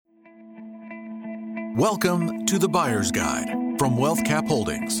Welcome to The Buyer's Guide from WealthCap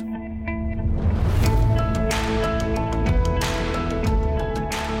Holdings.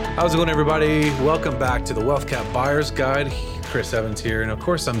 How's it going, everybody? Welcome back to the WealthCap Buyer's Guide. Chris Evans here, and of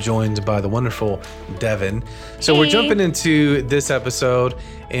course I'm joined by the wonderful Devin. So We're jumping into this episode,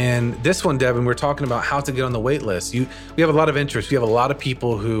 and this one, Devin, we're talking about how to get on the wait list. We have a lot of interest. We have a lot of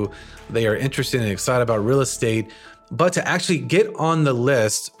people who they are interested and excited about real estate, but to actually get on the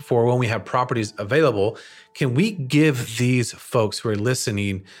list for when we have properties available, can we give these folks who are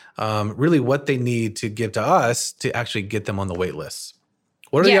listening really what they need to give to us to actually get them on the wait list?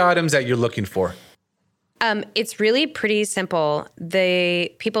 What are the items that you're looking for? It's really pretty simple.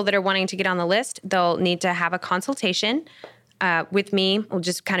 The people that are wanting to get on the list, they'll need to have a consultation with me. We'll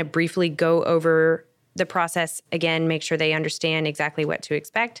just kind of briefly go over the process again, make sure they understand exactly what to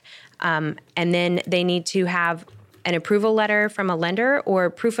expect. And then they need to have an approval letter from a lender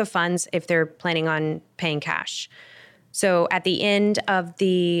or proof of funds if they're planning on paying cash. So at the end of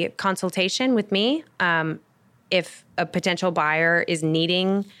the consultation with me, if a potential buyer is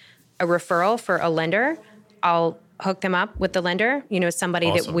needing a referral for a lender, I'll hook them up with the lender, somebody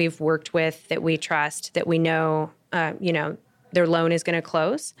Awesome. that we've worked with, that we trust, that we know, their loan is going to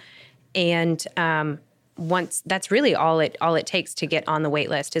close. And once that's really all it takes to get on the wait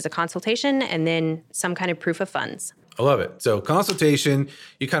list is a consultation and then some kind of proof of funds. I love it. So consultation,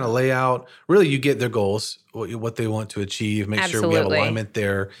 you kind of lay out, really you get their goals, what they want to achieve, make sure we have alignment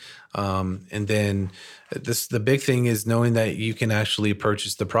there. And then the big thing is knowing that you can actually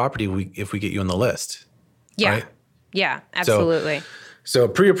purchase the property if we get you on the list. Yeah. Right? Yeah, absolutely. So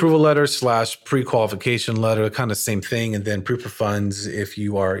pre-approval letter / pre-qualification letter, kind of same thing. And then proof of funds if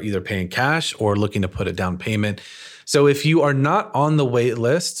you are either paying cash or looking to put a down payment. So if you are not on the wait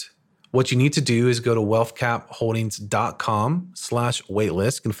list, what you need to do is go to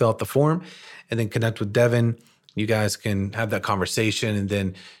wealthcapholdings.com/waitlist. You can fill out the form and then connect with Devin. You guys can have that conversation, and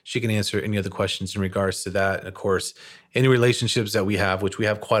then she can answer any other questions in regards to that. And of course, any relationships that we have, which we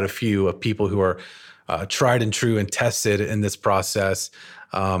have quite a few of people who are tried and true and tested in this process,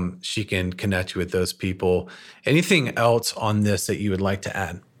 she can connect you with those people. Anything else on this that you would like to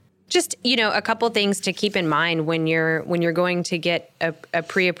add? Just, a couple things to keep in mind when you're going to get a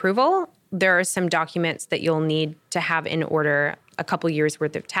pre-approval. There are some documents that you'll need to have in order: a couple years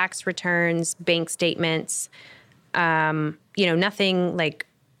worth of tax returns, bank statements. Nothing like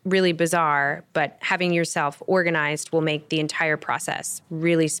really bizarre, but having yourself organized will make the entire process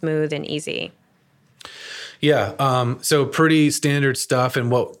really smooth and easy. Yeah. So pretty standard stuff.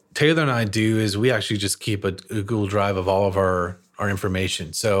 And what Taylor and I do is we actually just keep a Google Drive of all of our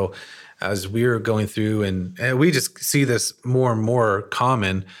information. So as we're going through and we just see this more and more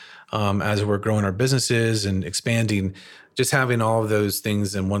common as we're growing our businesses and expanding, just having all of those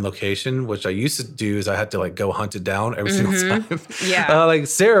things in one location, which I used to do is I had to go hunt it down every single time. Yeah.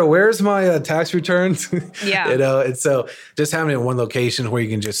 Sarah, where's my tax returns? Yeah. And so just having it in one location where you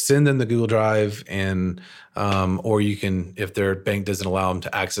can just send them the Google Drive and, or you can, if their bank doesn't allow them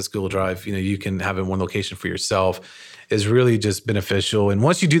to access Google Drive, you can have it in one location for yourself, is really just beneficial. And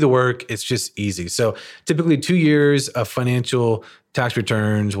once you do the work, it's just easy. So typically 2 years of financial tax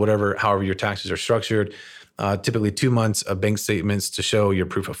returns, however your taxes are structured, typically 2 months of bank statements to show your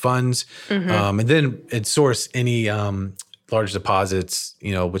proof of funds. And then source any large deposits,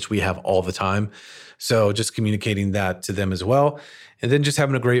 which we have all the time. So just communicating that to them as well. And then just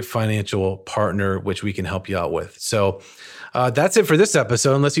having a great financial partner, which we can help you out with. So that's it for this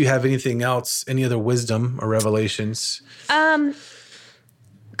episode, unless you have anything else, any other wisdom or revelations. Some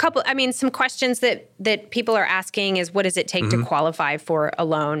questions that people are asking is, what does it take to qualify for a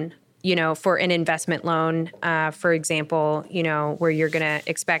loan? For an investment loan, for example, where you're going to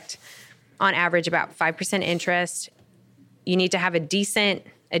expect on average about 5% interest. You need to have a decent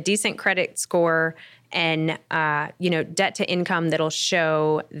credit score and, debt to income that'll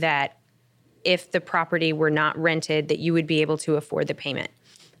show that if the property were not rented, that you would be able to afford the payment.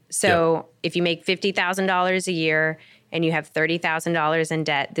 So if you make $50,000 a year and you have $30,000 in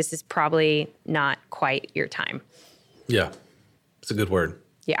debt, this is probably not quite your time. Yeah, it's a good word.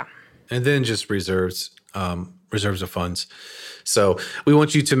 Yeah. And then just reserves of funds. So we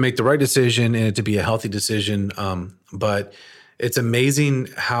want you to make the right decision and it to be a healthy decision. But it's amazing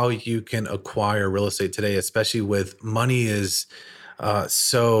how you can acquire real estate today, especially with money is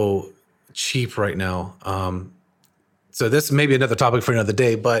so cheap right now. So this may be another topic for another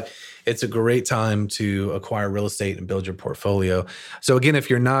day, but it's a great time to acquire real estate and build your portfolio. So again, if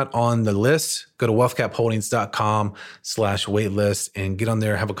you're not on the list, go to wealthcapholdings.com/waitlist and get on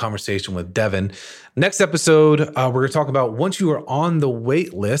there, have a conversation with Devin. Next episode, we're going to talk about once you are on the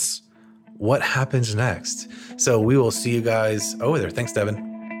wait list, what happens next. So we will see you guys over there. Thanks,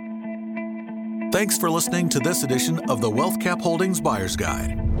 Devin. Thanks for listening to this edition of the WealthCap Holdings Buyer's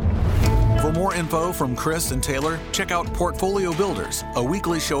Guide. For more info from Chris and Taylor, check out Portfolio Builders, a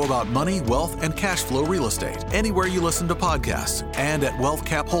weekly show about money, wealth, and cash flow real estate, anywhere you listen to podcasts, and at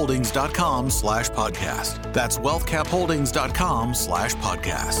wealthcapholdings.com/podcast. That's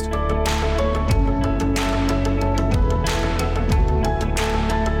wealthcapholdings.com/podcast.